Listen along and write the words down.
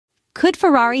Could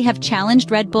Ferrari have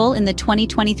challenged Red Bull in the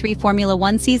 2023 Formula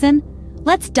One season?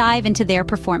 Let's dive into their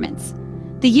performance.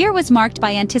 The year was marked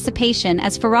by anticipation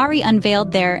as Ferrari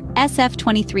unveiled their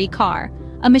SF23 car,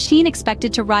 a machine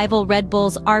expected to rival Red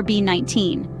Bull's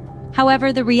RB19.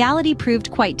 However, the reality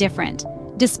proved quite different.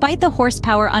 Despite the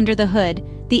horsepower under the hood,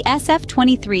 the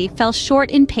SF23 fell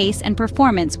short in pace and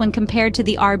performance when compared to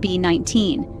the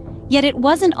RB19. Yet it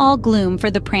wasn't all gloom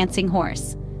for the prancing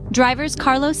horse. Drivers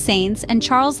Carlos Sainz and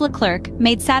Charles Leclerc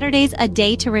made Saturdays a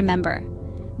day to remember.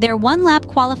 Their one-lap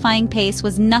qualifying pace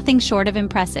was nothing short of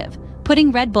impressive,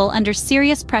 putting Red Bull under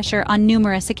serious pressure on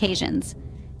numerous occasions.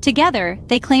 Together,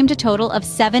 they claimed a total of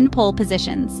 7 pole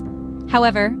positions.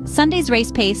 However, Sunday's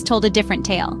race pace told a different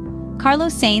tale.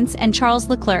 Carlos Sainz and Charles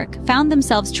Leclerc found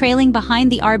themselves trailing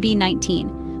behind the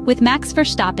RB19, with Max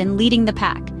Verstappen leading the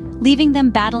pack, leaving them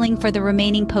battling for the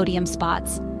remaining podium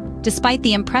spots. Despite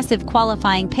the impressive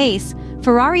qualifying pace,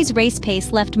 Ferrari's race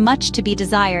pace left much to be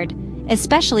desired,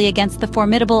 especially against the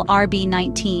formidable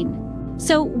RB19.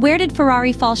 So, where did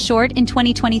Ferrari fall short in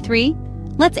 2023?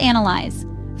 Let's analyze.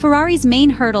 Ferrari's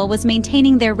main hurdle was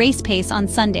maintaining their race pace on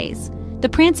Sundays. The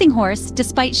prancing horse,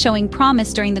 despite showing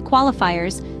promise during the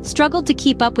qualifiers, struggled to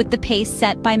keep up with the pace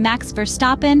set by Max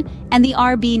Verstappen and the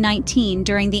RB19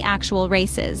 during the actual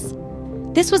races.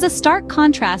 This was a stark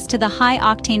contrast to the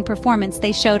high-octane performance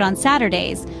they showed on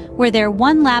Saturdays, where their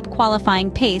one-lap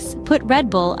qualifying pace put Red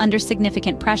Bull under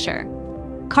significant pressure.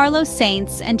 Carlos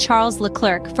Sainz and Charles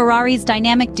Leclerc, Ferrari's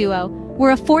dynamic duo,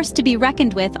 were a force to be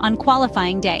reckoned with on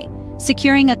qualifying day,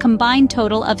 securing a combined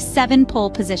total of 7 pole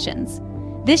positions.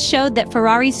 This showed that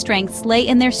Ferrari's strengths lay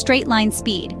in their straight-line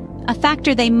speed, a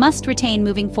factor they must retain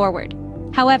moving forward.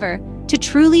 However, to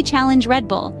truly challenge Red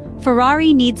Bull,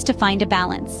 Ferrari needs to find a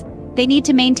balance. They need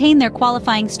to maintain their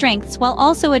qualifying strengths while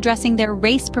also addressing their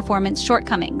race performance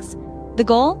shortcomings. The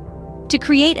goal? To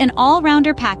create an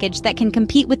all-rounder package that can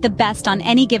compete with the best on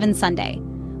any given Sunday.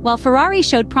 While Ferrari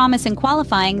showed promise in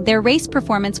qualifying, their race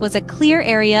performance was a clear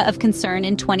area of concern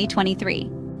in 2023.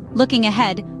 Looking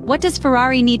ahead, what does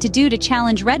Ferrari need to do to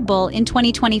challenge Red Bull in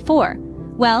 2024?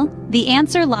 Well, the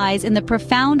answer lies in the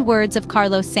profound words of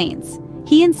Carlos Sainz.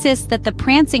 He insists that the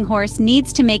prancing horse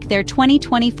needs to make their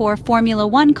 2024 Formula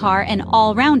One car an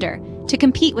all-rounder to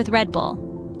compete with Red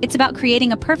Bull. It's about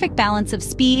creating a perfect balance of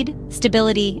speed,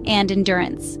 stability, and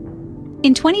endurance.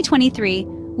 In 2023,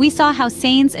 we saw how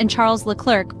Sainz and Charles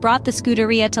Leclerc brought the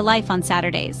Scuderia to life on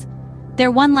Saturdays.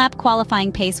 Their one-lap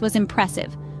qualifying pace was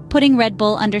impressive, putting Red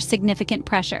Bull under significant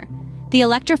pressure. The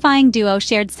electrifying duo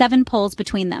shared 7 poles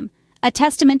between them, a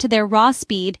testament to their raw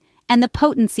speed and the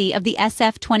potency of the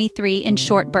SF23 in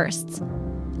short bursts.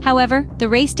 However, the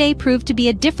race day proved to be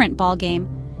a different ballgame.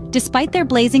 Despite their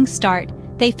blazing start,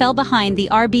 they fell behind the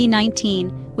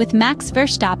RB19, with Max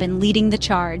Verstappen leading the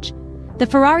charge. The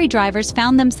Ferrari drivers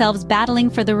found themselves battling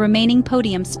for the remaining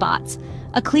podium spots,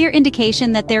 a clear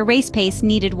indication that their race pace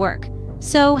needed work.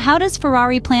 So, how does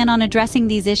Ferrari plan on addressing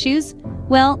these issues?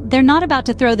 Well, they're not about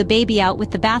to throw the baby out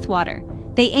with the bathwater.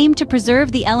 They aim to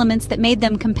preserve the elements that made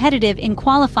them competitive in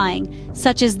qualifying,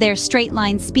 such as their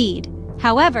straight-line speed.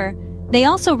 However, they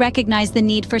also recognize the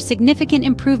need for significant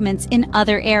improvements in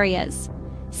other areas.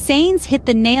 Sainz hit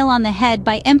the nail on the head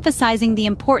by emphasizing the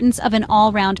importance of an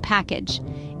all-round package.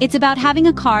 It's about having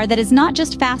a car that is not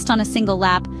just fast on a single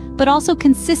lap, but also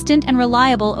consistent and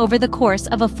reliable over the course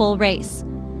of a full race.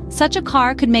 Such a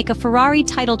car could make a Ferrari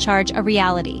title charge a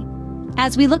reality.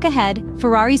 As we look ahead,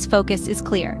 Ferrari's focus is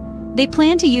clear. They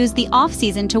plan to use the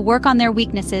off-season to work on their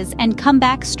weaknesses and come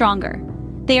back stronger.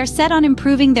 They are set on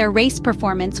improving their race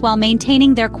performance while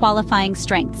maintaining their qualifying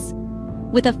strengths.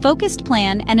 With a focused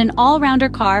plan and an all-rounder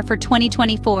car for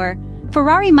 2024,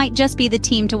 Ferrari might just be the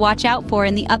team to watch out for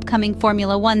in the upcoming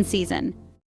Formula One season.